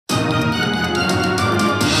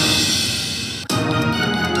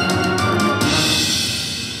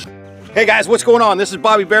Hey guys, what's going on? This is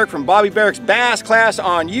Bobby Barrack from Bobby Barrack's Bass class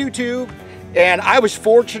on YouTube. And I was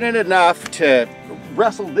fortunate enough to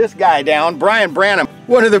wrestle this guy down, Branum,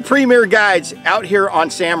 one of the premier guides out here on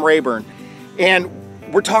Sam Rayburn. And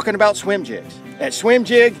we're talking about swim jigs. At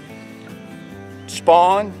Swimjig,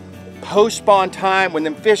 spawn, post-spawn time, when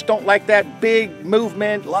them fish don't like that big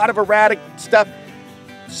movement, a lot of erratic stuff,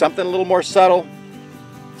 something a little more subtle,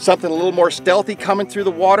 something a little more stealthy coming through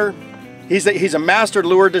the water. He's a master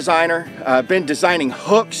lure designer, been designing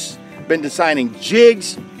hooks, been designing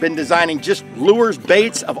jigs, been designing just lures,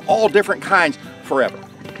 baits of all different kinds forever.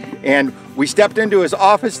 And we stepped into his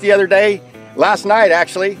office the other day, last night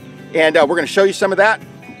actually, and we're gonna show you some of that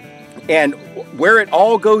and where it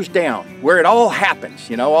all goes down, where it all happens,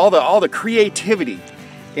 you know, all the creativity.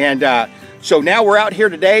 And so now we're out here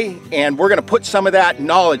today and we're gonna put some of that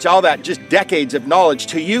knowledge, all that just decades of knowledge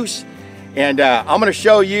to use. And I'm gonna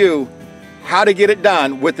show you how to get it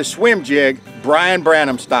done with the Swimjig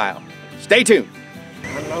Branum style. Stay tuned.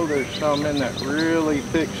 I know there's some in that really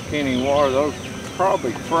thick skinny water. Those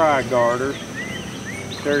probably fry garters.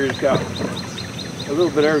 There's got a little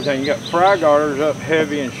bit of everything. You got fry garters up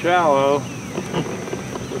heavy and shallow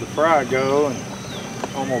where the fry go and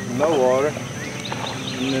almost no water.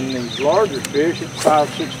 And then these larger fish, it's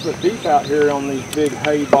 5-6 foot deep out here on these big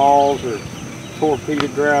hay balls or torpedo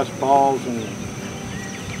grass balls and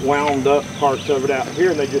wound up parts of it out here,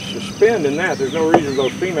 and they just suspend in that. There's no reason for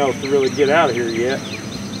those females to really get out of here yet.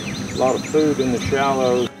 A lot of food in the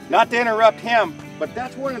shallows. Not to interrupt him, but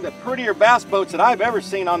that's one of the prettier bass boats that I've ever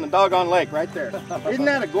seen on the doggone lake right there. Isn't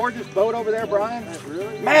that a gorgeous boat over there, Brian?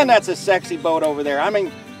 Really? Man, that's a sexy boat over there. I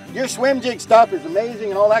mean, your Swimjig stuff is amazing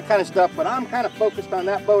and all that kind of stuff, but I'm kind of focused on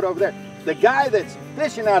that boat over there. The guy that's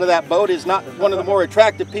fishing out of that boat is not one of the more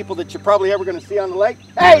attractive people that you're probably ever going to see on the lake.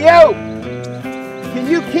 Hey, you! Can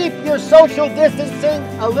you keep your social distancing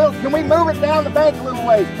a little? Can we move it down the bank a little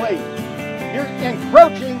ways, please? You're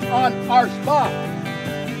encroaching on our spot.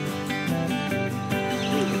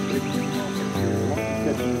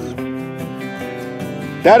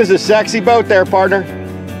 That is a sexy boat there, partner.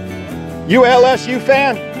 You LSU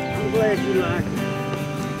fan? I'm glad you like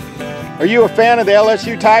it. Are you a fan of the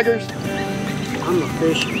LSU Tigers? I'm a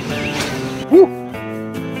fishing fan. Woo!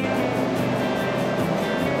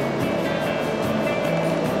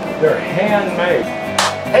 They're handmade.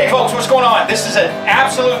 Hey folks, what's going on? This is an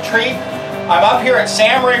absolute treat. I'm up here at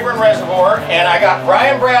Sam Rayburn Reservoir and I got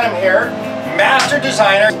Branum here, master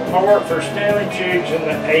designer. I worked for Stanley Jigs in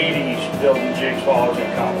the 80s building jigs while I was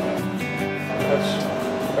in college.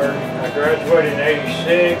 I graduated in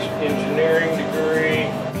 86, engineering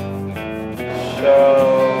degree.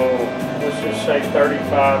 So let's just say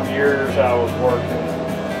 35 years I was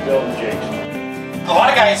working building jigs. A lot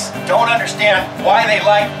of guys don't understand why they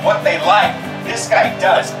like what they like. This guy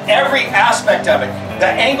does every aspect of it. The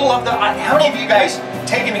angle of the eye. How many of you guys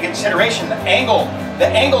take into consideration the angle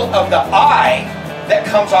of the eye that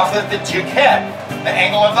comes off of the jig head? The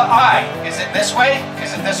angle of the eye. Is it this way?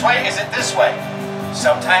 Is it this way? Is it this way?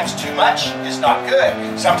 Sometimes too much is not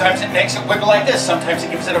good. Sometimes it makes it wiggle like this. Sometimes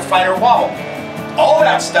it gives it a finer wobble. All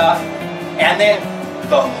that stuff, and then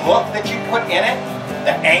the hook that you put in it,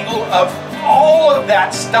 the angle of all of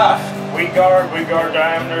that stuff. Weed guard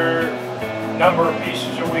diameter, number of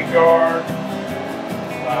pieces of weed guard,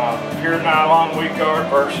 pure nylon weed guard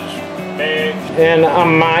versus mixed. And I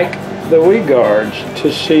mic the weed guards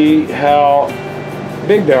to see how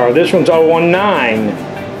big they are. This one's 019.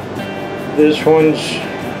 This one's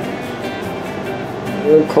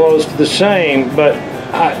real close to the same, but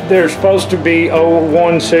they're supposed to be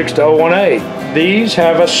 016 to 018. These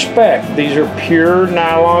have a spec. These are pure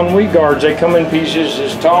nylon weed guards. They come in pieces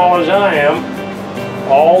as tall as I am,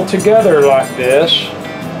 all together like this.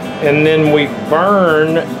 And then we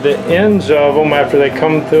burn the ends of them after they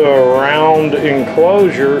come through a round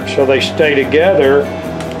enclosure so they stay together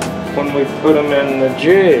when we put them in the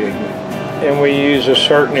jig. And we use a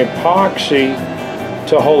certain epoxy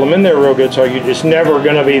to hold them in there real good so you're just never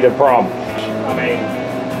gonna be the problem. I mean,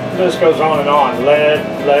 this goes on and on. Lead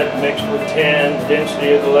mixed with tin,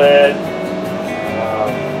 density of the lead.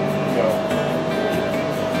 You know,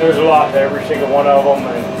 there's a lot to every single one of them,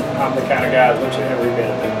 and I'm the kind of guy that looks at every bit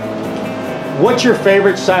of it. What's your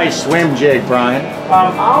favorite size swim jig, Brian?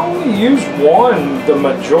 I only use one the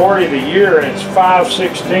majority of the year, and it's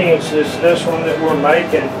 5/16. It's this one that we're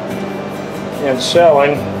making and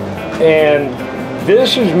selling, and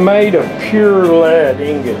this is made of pure lead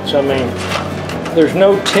ingots. I mean, there's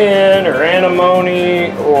no tin or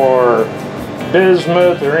antimony or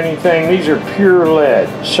bismuth or anything. These are pure lead.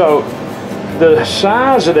 So the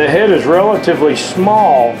size of the head is relatively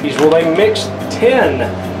small. Well, they mix tin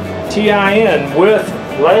TIN with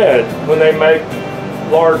lead when they make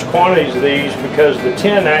large quantities of these, because the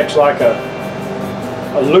tin acts like a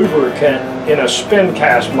lubricant in a spin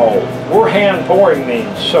cast mold. We're hand pouring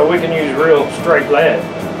these so we can use real straight lead.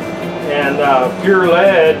 And pure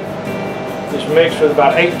lead is mixed with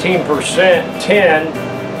about 18% tin.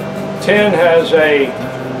 Tin has a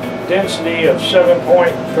density of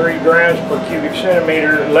 7.3 grams per cubic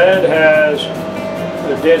centimeter. Lead has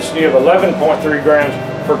a density of 11.3 grams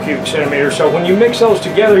per cubic centimeter. So when you mix those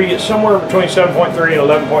together, you get somewhere between 7.3 and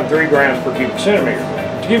 11.3 grams per cubic centimeter.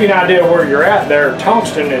 To give you an idea of where you're at there,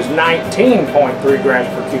 tungsten is 19.3 grams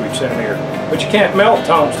per cubic centimeter. But you can't melt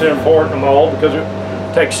tungsten and pour it in a mold because it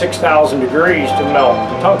takes 6,000 degrees to melt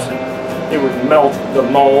tungsten. It would melt the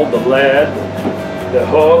mold, the lead, the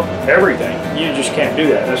hook, everything. You just can't do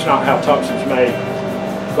that. That's not how tungsten's made.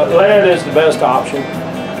 But lead is the best option.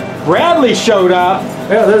 Bradley showed up.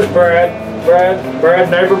 Yeah, there's Brad.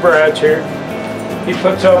 Neighbor Brad's here. He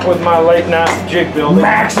puts up with my late night jig building.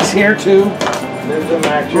 Max is here too. There's a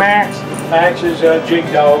Max. Max is a jig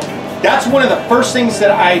dog. That's one of the first things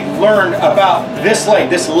that I learned about this lake,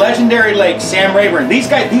 this legendary lake, Sam Rayburn. These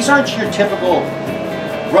guys, these aren't your typical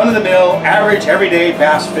run-of-the-mill, average, everyday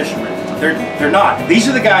bass fishermen. They're not. These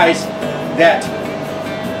are the guys that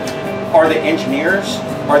are the engineers,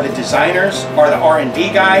 are the designers, are the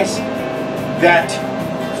R&D guys that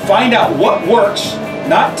find out what works,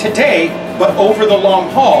 not today, but over the long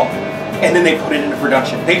haul, and then they put it into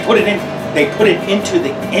production. They put it into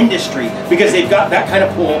the industry because they've got that kind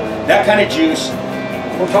of pull, that kind of juice.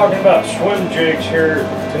 We're talking about swim jigs here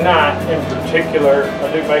tonight in particular.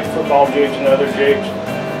 I do make football jigs and other jigs,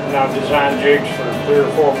 and I've designed jigs for 3 or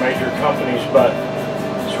 4 major companies, but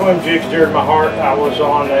swim jigs dear to my heart. I was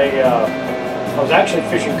actually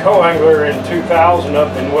fishing co-angler in 2000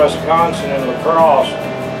 up in Wisconsin in La Crosse.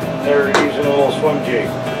 They were using a little swim jig,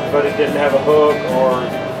 but it didn't have a hook or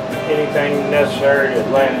anything necessary to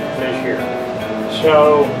land fish here.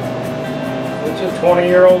 So it's a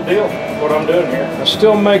 20-year-old deal, what I'm doing here. I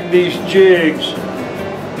still make these jigs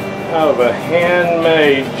out of a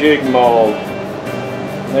handmade jig mold.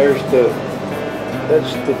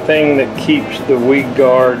 That's the thing that keeps the weed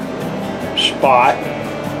guard spot.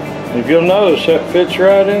 If you'll notice, that fits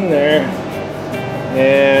right in there.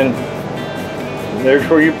 And there's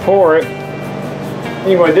where you pour it.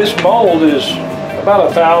 Anyway, this mold is about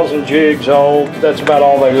 1,000 jigs old. That's about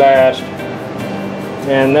all they last.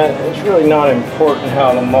 And that it's really not important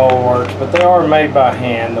how the mold works, but they are made by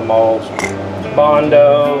hand, the molds.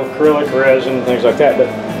 Bondo, acrylic resin, things like that. But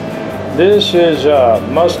this is a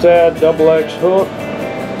Mustad XX hook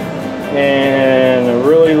and a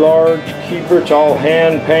really large keeper. It's all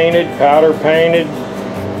hand painted, powder painted,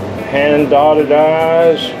 hand dotted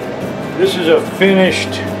eyes. This is a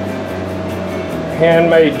finished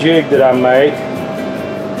handmade jig that I make,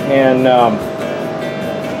 and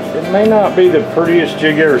it may not be the prettiest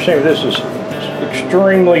jig you ever seen, but this is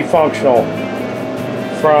extremely functional.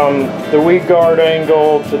 From the weed guard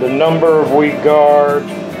angle to the number of weed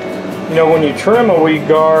guards. You know, when you trim a weed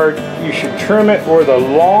guard, you should trim it where the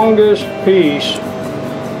longest piece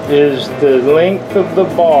is the length of the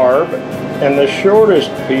barb and the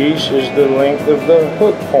shortest piece is the length of the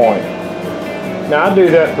hook point. Now I do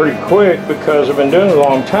that pretty quick because I've been doing it a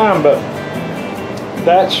long time, but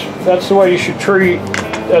that's the way you should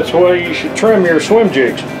that's the way you should trim your swim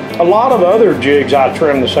jigs. A lot of other jigs I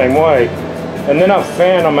trim the same way, and then I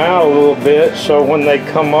fan them out a little bit so when they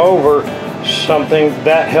come over something,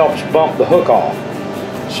 that helps bump the hook off.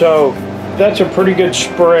 So that's a pretty good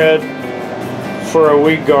spread for a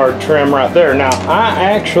weed guard trim right there. Now I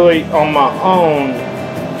actually on my own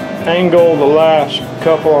angle the last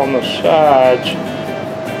couple on the sides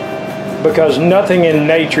because nothing in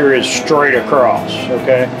nature is straight across,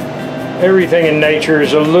 okay? Everything in nature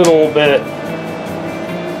is a little bit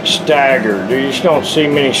staggered. You just don't see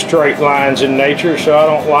many straight lines in nature, so I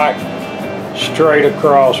don't like straight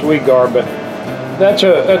across weed guard, but that's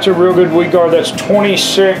a real good weed guard. That's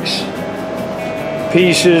 26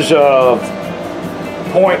 pieces of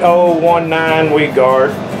 0.019 weed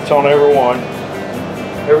guard. It's on every one.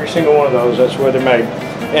 Every single one of those, that's where they're made.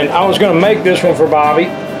 And I was going to make this one for Bobby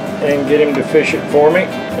and get him to fish it for me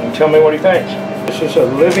and tell me what he thinks. This is a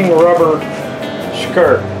living rubber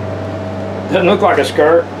skirt. Doesn't look like a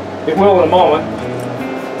skirt. It will in a moment.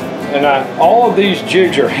 And all of these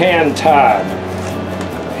jigs are hand tied.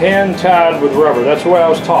 Hand tied with rubber. That's the way I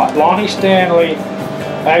was taught. Lonnie Stanley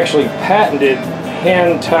actually patented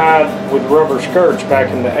hand tied with rubber skirts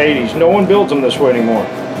back in the 80s. No one builds them this way anymore.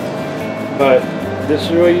 But this is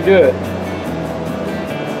the way you do it.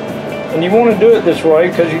 And you want to do it this way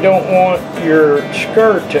because you don't want your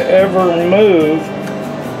skirt to ever move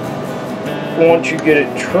once you get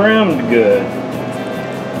it trimmed good.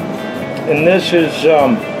 And this is,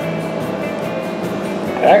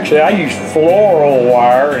 actually I use floral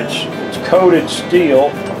wire, it's coated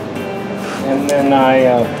steel. And then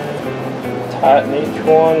I tighten each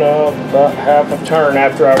one up about half a turn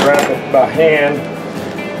after I wrap it by hand.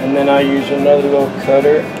 And then I use another little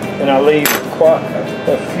cutter, and I leave quite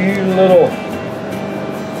a few little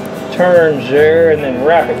turns there, and then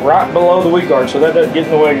wrap it right below the weed guard so that doesn't get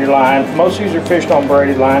in the way of your line. Most of these are fished on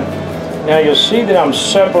braided line. Now you'll see that I'm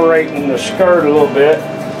separating the skirt a little bit,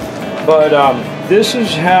 but this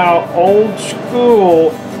is how old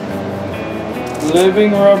school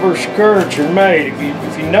living rubber skirts are made.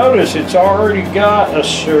 If you notice, it's already got a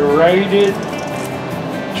serrated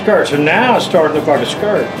skirt, so now it's starting to look like a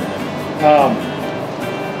skirt.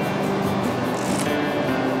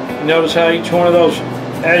 You notice how each one of those,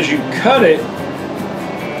 as you cut it,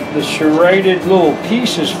 the serrated little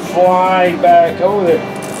pieces fly back over it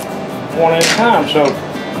one at a time. So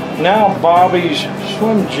now Bobby's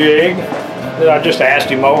Swimjig, that I just asked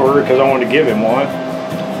him over because I wanted to give him one.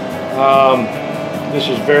 This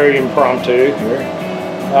is very impromptu here.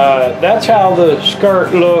 That's how the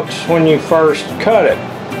skirt looks when you first cut it.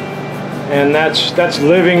 And that's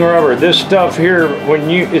living rubber. This stuff here,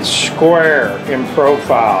 it's square in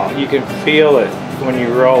profile. You can feel it when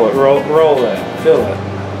you roll it. Roll that, feel it.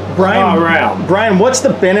 Brian, what's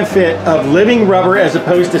the benefit of living rubber as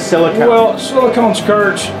opposed to silicone? Well, silicone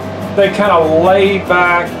skirts, they kind of lay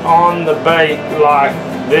back on the bait like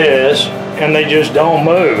this, and they just don't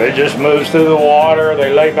move. It just moves through the water.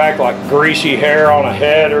 They lay back like greasy hair on a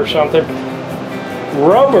head or something.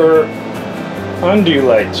 Rubber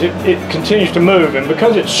undulates. It continues to move, and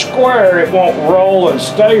because it's square, it won't roll and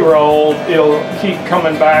stay rolled. It'll keep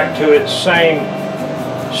coming back to its same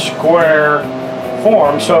square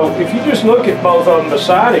form. So if you just look at both of them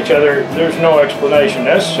beside each other, there's no explanation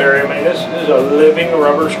necessary. I mean, this is a living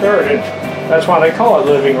rubber skirt, and that's why they call it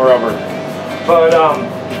living rubber. But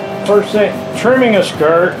first thing, trimming a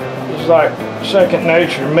skirt is like second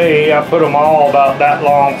nature to me. I put them all about that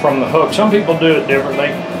long from the hook. Some people do it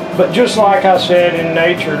differently. But just like I said, in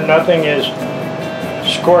nature, nothing is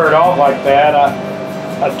squared off like that.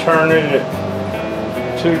 I turn it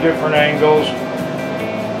at 2 different angles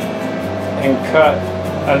and cut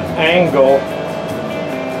an angle,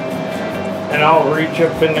 and I'll reach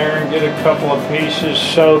up in there and get a couple of pieces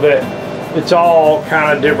so that it's all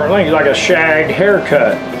kind of different lengths, like a shagged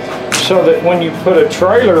haircut, so that when you put a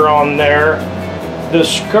trailer on there, the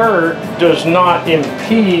skirt does not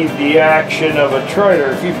impede the action of a trailer.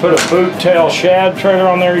 If you put a boot tail shad trailer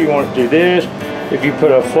on there, you want to do this. If you put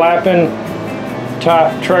a flapping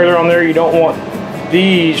type trailer on there, you don't want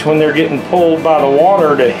these, when they're getting pulled by the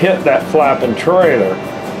water, to hit that flapping trailer.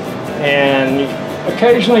 And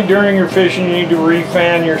occasionally during your fishing, you need to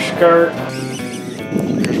refan your skirt.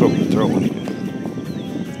 Here's what we're throwing.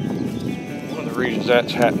 One of the reasons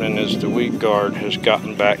that's happening is the weed guard has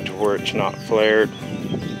gotten back to where it's not flared.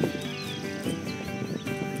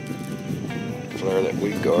 Flare that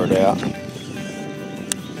weed guard out.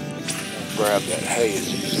 Grab that hay as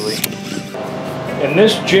easily. And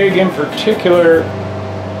this jig in particular,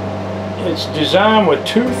 it's designed with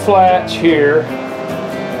 2 flats here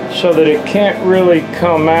so that it can't really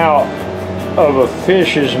come out of a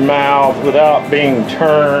fish's mouth without being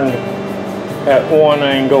turned at one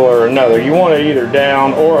angle or another. You want it either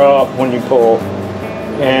down or up when you pull.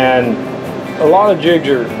 And a lot of jigs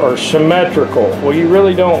are symmetrical. Well, you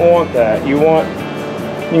really don't want that. You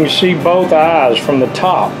can see both eyes from the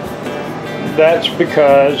top. That's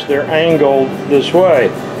because they're angled this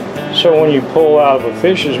way. So when you pull out of a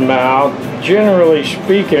fish's mouth, generally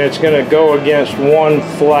speaking, it's going to go against one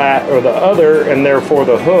flat or the other, and therefore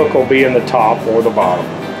the hook will be in the top or the bottom.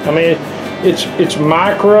 I mean, it's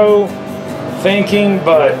micro thinking,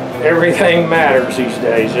 but everything matters these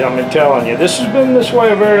days. I'm telling you, this has been this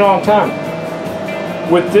way a very long time.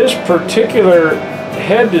 With this particular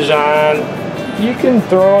head design, you can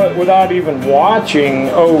throw it without even watching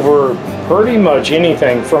over pretty much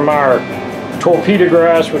anything, from our torpedo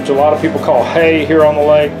grass, which a lot of people call hay here on the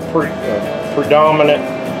lake, predominant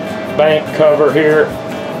bank cover here,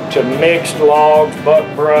 to mixed logs,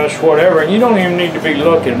 buckbrush, whatever. And you don't even need to be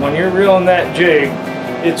looking. When you're reeling that jig,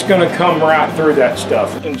 it's going to come right through that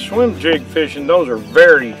stuff. In swim jig fishing, those are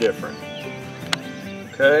very different.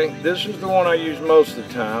 Okay, this is the one I use most of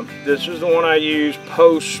the time. This is the one I use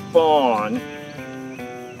post-spawn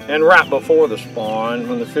and right before the spawn,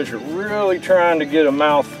 when the fish are really trying to get a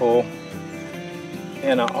mouthful.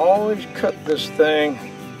 And I always cut this thing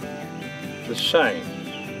the same.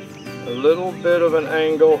 A little bit of an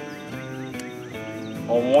angle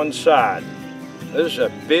on one side. This is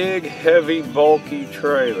a big, heavy, bulky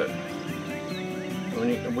trailer.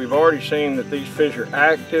 We've already seen that these fish are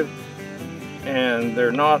active, and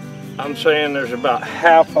they're not, I'm saying there's about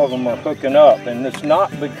half of them are hooking up, and it's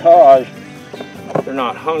not because they're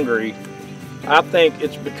not hungry. I think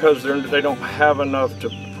it's because they don't have enough to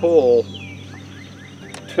pull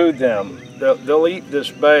to them. They'll eat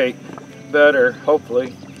this bait better,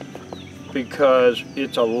 hopefully, because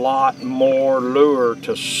it's a lot more lure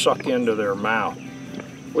to suck into their mouth.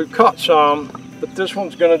 We've caught some, but this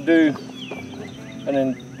one's going to do an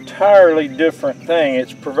entirely different thing.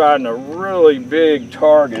 It's providing a really big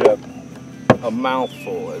target, a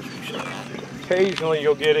mouthful, as we say. Occasionally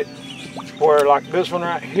you'll get it where, like this one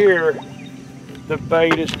right here, the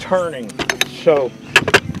bait is turning, so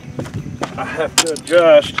I have to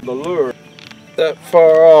adjust the lure that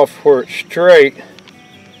far off where it's straight,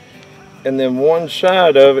 and then one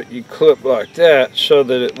side of it you clip like that so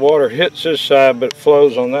that water hits this side but it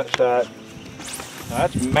flows on that side. Now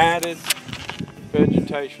that's matted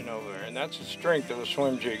vegetation over there, and that's the strength of a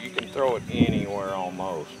swim jig. You can throw it anywhere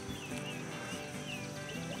almost.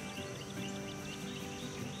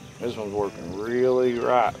 This one's working really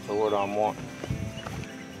right for what I'm wanting.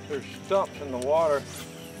 There's stumps in the water.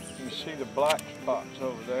 You can see the black spots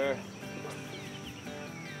over there.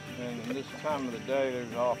 And this time of the day,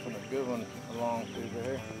 there's often a good one along through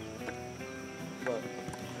there. But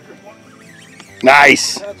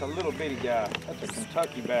nice. That's a little bitty guy. That's a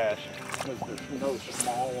Kentucky bass. Because there's no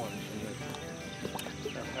small ones in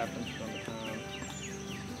this. That happens sometimes.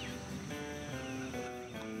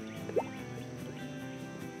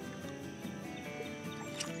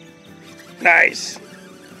 Nice.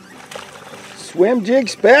 Swim jig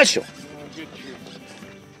special. Get your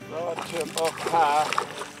rod tip up high.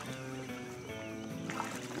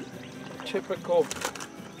 Typical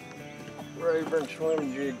Rayburn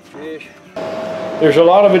swim jig fish. There's a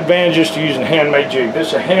lot of advantages to using handmade jig. This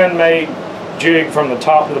is a handmade jig from the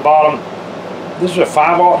top to the bottom. This is a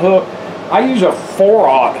 5/0 hook. I use a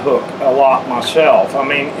 4/0 hook a lot myself. I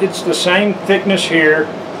mean, it's the same thickness here,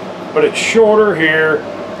 but it's shorter here,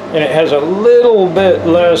 and it has a little bit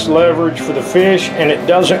less leverage for the fish, and it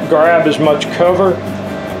doesn't grab as much cover.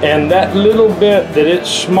 And that little bit that it's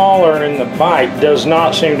smaller in the bite does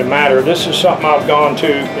not seem to matter. This is something I've gone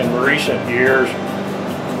to in recent years,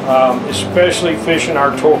 especially fishing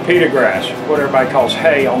our torpedo grass, what everybody calls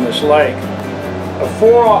hay on this lake. A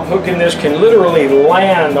 4/0 hook in this can literally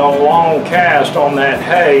land on a long cast on that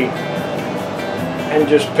hay and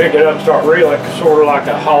just pick it up and start reeling, sort of like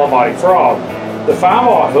a hollow body frog. The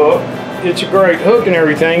 5/0 hook, it's a great hook and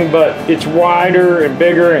everything, but it's wider and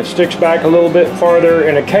bigger and it sticks back a little bit farther,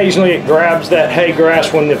 and occasionally it grabs that hay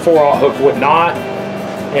grass when the 4/0 hook would not.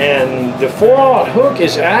 And the 4/0 hook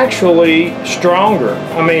is actually stronger.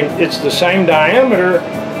 I mean, it's the same diameter,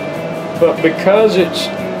 but because it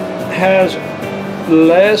has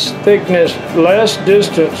less thickness, less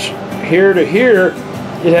distance here to here,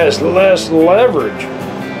 it has less leverage.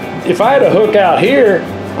 If I had a hook out here,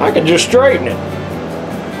 I could just straighten it.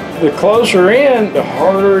 The closer in, the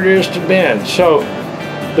harder it is to bend. So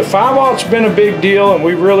the 5/0's been a big deal, and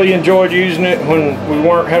we really enjoyed using it when we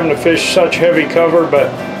weren't having to fish such heavy cover,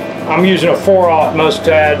 but I'm using a 4/0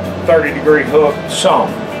 Mustad 30-degree hook some,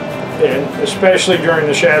 and especially during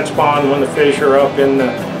the shad spawn when the fish are up in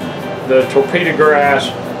the torpedo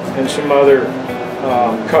grass and some other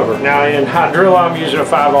cover. Now in hydrilla, I'm using a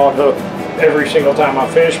 5/0 hook every single time I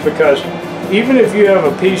fish, because even if you have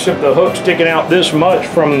a piece of the hook sticking out this much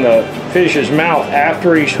from the fish's mouth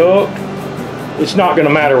after he's hooked, it's not going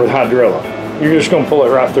to matter with hydrilla. You're just going to pull it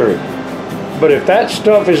right through. But if that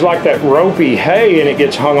stuff is like that ropey hay and it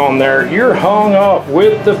gets hung on there, you're hung up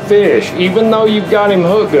with the fish, even though you've got him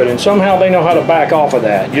hooked good, and somehow they know how to back off of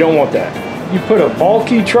that. You don't want that. You put a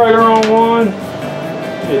bulky trailer on one,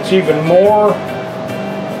 it's even more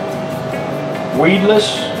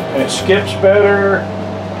weedless and it skips better,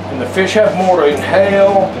 and the fish have more to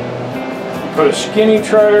inhale. You put a skinny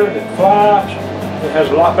trailer that flaps, it has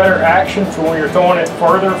a lot better action for when you're throwing it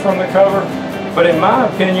further from the cover. But in my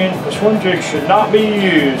opinion, the swim jig should not be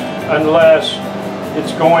used unless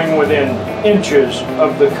it's going within inches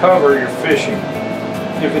of the cover you're fishing.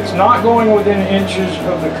 If it's not going within inches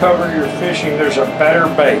of the cover you're fishing, there's a better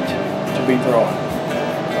bait to be throwing.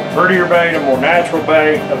 A prettier bait, a more natural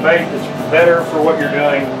bait, a bait that's better for what you're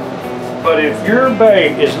doing. But if your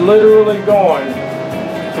bait is literally going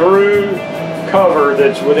through cover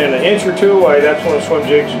that's within an inch or two away, that's when a swim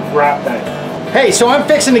jig's the right thing. Hey, so I'm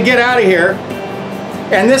fixing to get out of here,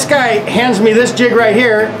 and this guy hands me this jig right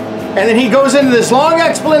here, And then he goes into this long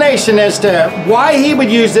explanation as to why he would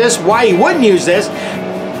use this, why he wouldn't use this.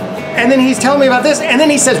 And then he's telling me about this, and then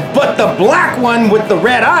he says, but the black one with the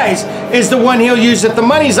red eyes is the one he'll use if the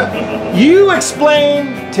money's up. You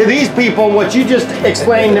explain to these people what you just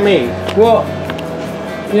explained to me. Well,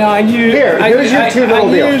 you know, here's your two little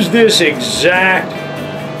deals. I use this exact,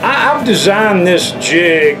 I've designed this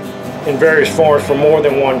jig in various forms for more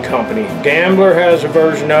than one company. Gambler has a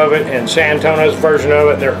version of it, and Santone has a version of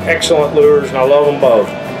it. They're excellent lures, and I love them both.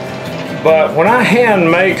 But when I hand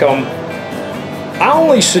make them, I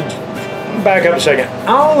only back up a second.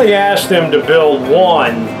 I only asked them to build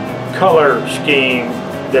one color scheme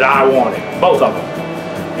that I wanted, both of them.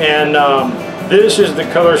 And this is the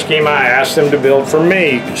color scheme I asked them to build for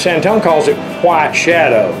me. Santone calls it white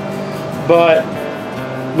shadow. But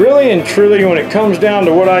really and truly, when it comes down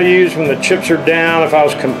to what I use when the chips are down, if I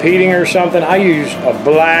was competing or something, I use a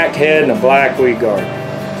black head and a black weed guard.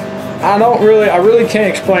 I really can't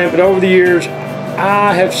explain it, but over the years,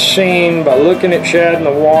 I have seen, by looking at shad in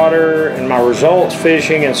the water and my results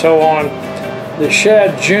fishing and so on, that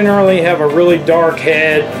shad generally have a really dark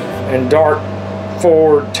head and dark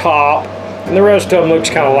forward top, and the rest of them looks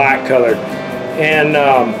kind of light colored. And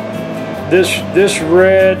this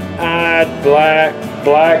red-eyed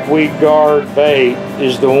black weed guard bait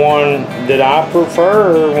is the one that I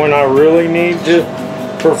prefer when I really need to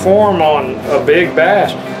perform on a big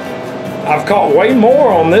bass. I've caught way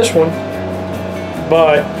more on this one,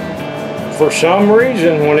 but for some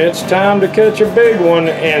reason, when it's time to catch a big one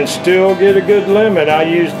and still get a good limit, I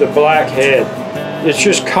use the black head. It's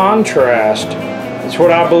just contrast. It's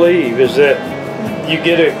what I believe, is that you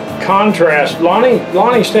get a contrast.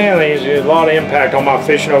 Lonnie Stanley has a lot of impact on my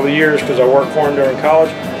fishing over the years because I worked for him during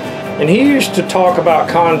college. And he used to talk about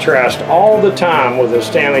contrast all the time with a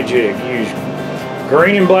Stanley jig. He used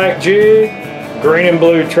green and black jig, green and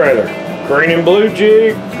blue trailer. Green and blue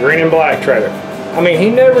jig, green and black trailer. I mean, he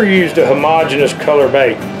never used a homogeneous color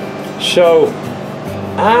bait. So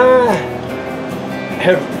I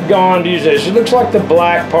have gone to use this. It looks like the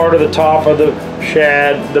black part of the top of the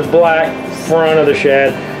shad, the black front of the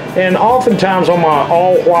shad. And oftentimes on my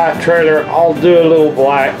all white trailer, I'll do a little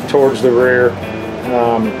black towards the rear.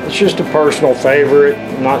 It's just a personal favorite.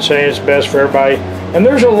 I'm not saying it's best for everybody. And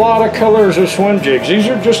there's a lot of colors of swim jigs. These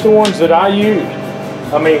are just the ones that I use.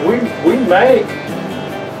 I mean, we make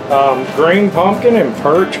green pumpkin and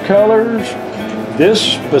perch colors. This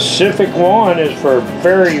specific one is for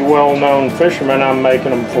very well-known fishermen I'm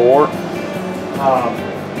making them for.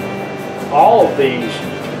 All of these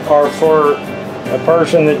are for a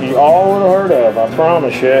person that you all would have heard of, I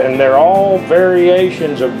promise you, and they're all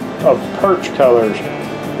variations of perch colors.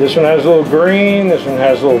 This one has a little green, this one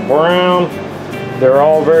has a little brown. They're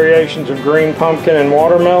all variations of green pumpkin and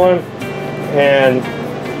watermelon, and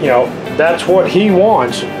you know, that's what he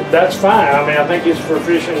wants. That's fine. I mean, I think it's for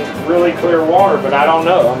fishing really clear water, but I don't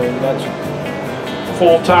know. I mean, that's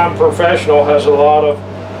full-time professional has a lot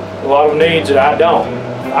of needs that I don't.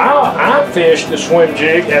 I fish the swim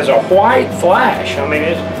jig as a white flash. I mean,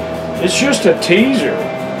 it's just a teaser.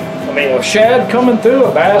 I mean, a shad coming through,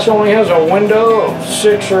 a bass only has a window of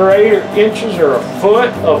 6 or 8 inches or a foot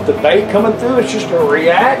of the bait coming through. It's just a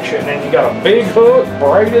reaction, and you got a big hook,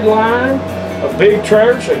 braided line, a big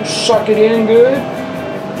trailer, so you suck it in good.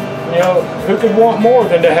 You know, who could want more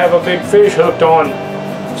than to have a big fish hooked on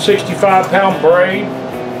 65-pound braid,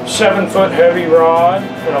 7-foot heavy rod,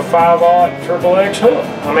 and a 5/0 XXX hook?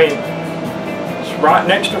 I mean, it's right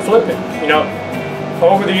next to flipping. You know,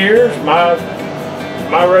 over the years,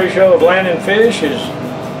 my ratio of landing fish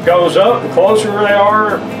goes up the closer they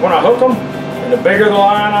are when I hook them, and the bigger the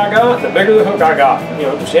line I got, the bigger the hook I got. You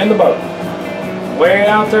know, just in the boat. Way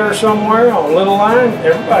out there somewhere on a little line,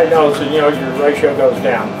 everybody knows that, you know, your ratio goes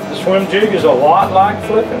down. The swim jig is a lot like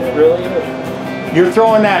flipping. It really is. You're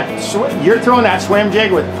throwing that swim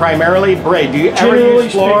jig with primarily braid. Do you ever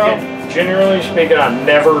use fluoro? Generally speaking, I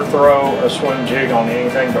never throw a swim jig on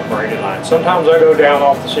anything but braided line. Sometimes I go down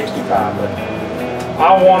off the 65, but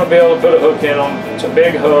I want to be able to put a hook in them. It's a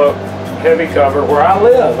big hook, heavy cover where I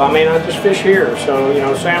live. I mean, I just fish here, so, you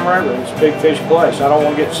know, Sam River, it's a big fish place. I don't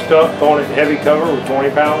want to get stuck throwing it heavy cover with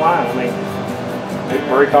 20-pound line. I mean, they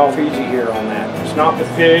break off easy here on that. It's not the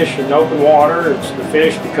fish in open water, it's the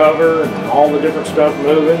fish, the cover, and all the different stuff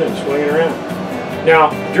moving and swinging around.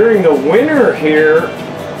 Now, during the winter here,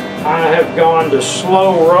 I have gone to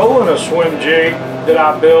slow rolling a swim jig that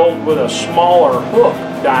I build with a smaller hook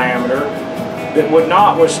diameter that would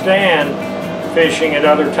not withstand fishing at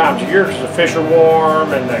other times of year because the fish are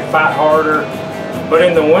warm and they fight harder. But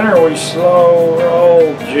in the winter, we slow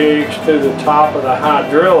roll jigs through the top of the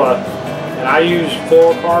hydrilla, And I use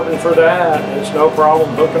fluorocarbon for that. It's no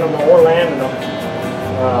problem hooking them or landing them.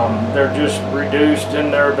 They're just reduced in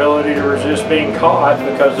their ability to resist being caught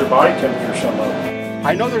because their body temperature is so low.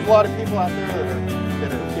 I know there's a lot of people out there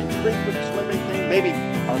that are intrigued with the swimming thing, maybe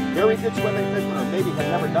are very good swimming fishermen, or maybe have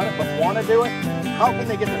never done it but want to do it. How can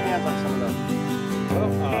they get their hands on some of those? Well,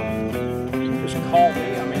 just call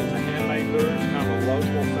me. I mean, it's a handmade lure. It's kind of a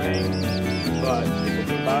local thing, but people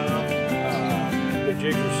can buy them. The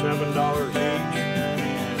jigs are $7 each,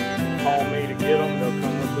 and call me to get them. They'll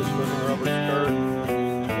come with this little rubber skirt.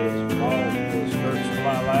 It's called the skirt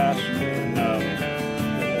supply last, and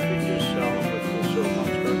we'll be just selling them with the silicone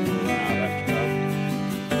skirt and all that stuff.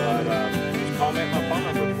 But just call me at my phone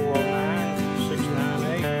number,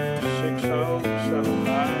 409-698-6075,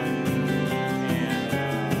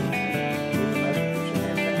 and leave a message for some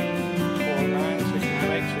information.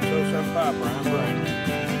 409-698-6075, Brian Branum.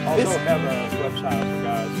 Also have a website for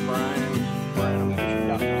guys,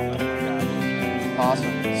 Branum.com.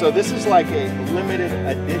 Awesome. So this is like a limited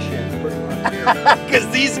edition, because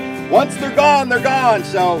these, once they're gone, they're gone.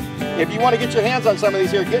 So if you want to get your hands on some of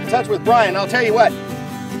these here, get in touch with Brian. I'll tell you what,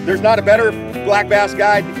 there's not a better black bass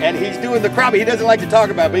guide, and he's doing the crappie. He doesn't like to talk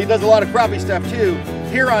about it, but he does a lot of crappie stuff too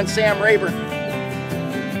here on Sam Rayburn.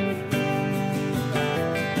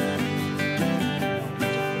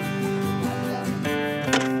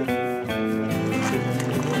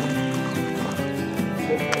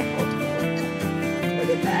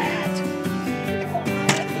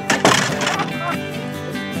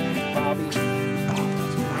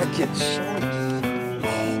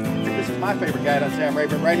 This is my favorite guide on Sam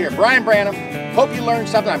Rayburn right here. Brian Branum. Hope you learned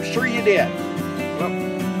something. I'm sure you did. Well,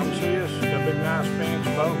 come see us. Got a big, nice Phoenix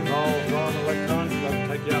boat, all run electronics. I'll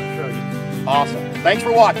take you out and show you. Awesome. Thanks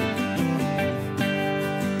for watching.